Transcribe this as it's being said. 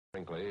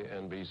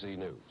Huntley-Brinkley, NBC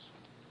News.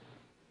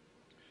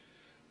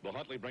 The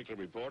Huntley-Brinkley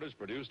Report is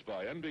produced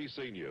by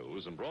NBC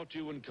News and brought to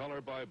you in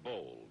color by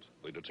Bold,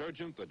 the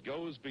detergent that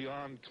goes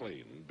beyond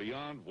clean,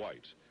 beyond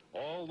white,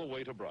 all the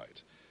way to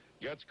bright.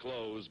 Gets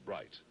clothes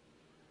bright.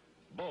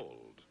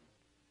 Bold.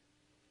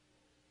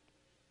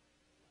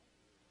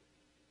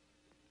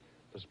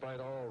 Despite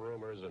all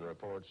rumors and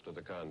reports to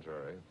the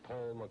contrary,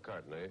 Paul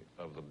McCartney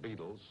of the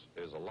Beatles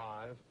is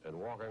alive and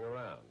walking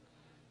around,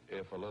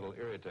 if a little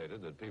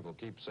irritated that people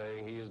keep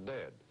saying he is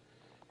dead.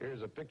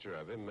 Here's a picture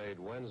of him made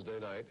Wednesday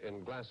night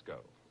in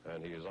Glasgow,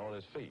 and he is on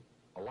his feet,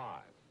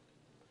 alive.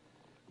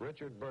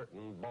 Richard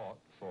Burton bought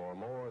for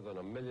more than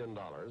 $1 million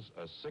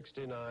a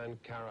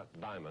 69-carat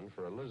diamond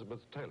for Elizabeth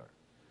Taylor.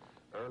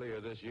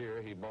 Earlier this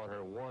year, he bought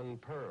her one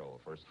pearl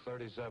for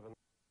 $37.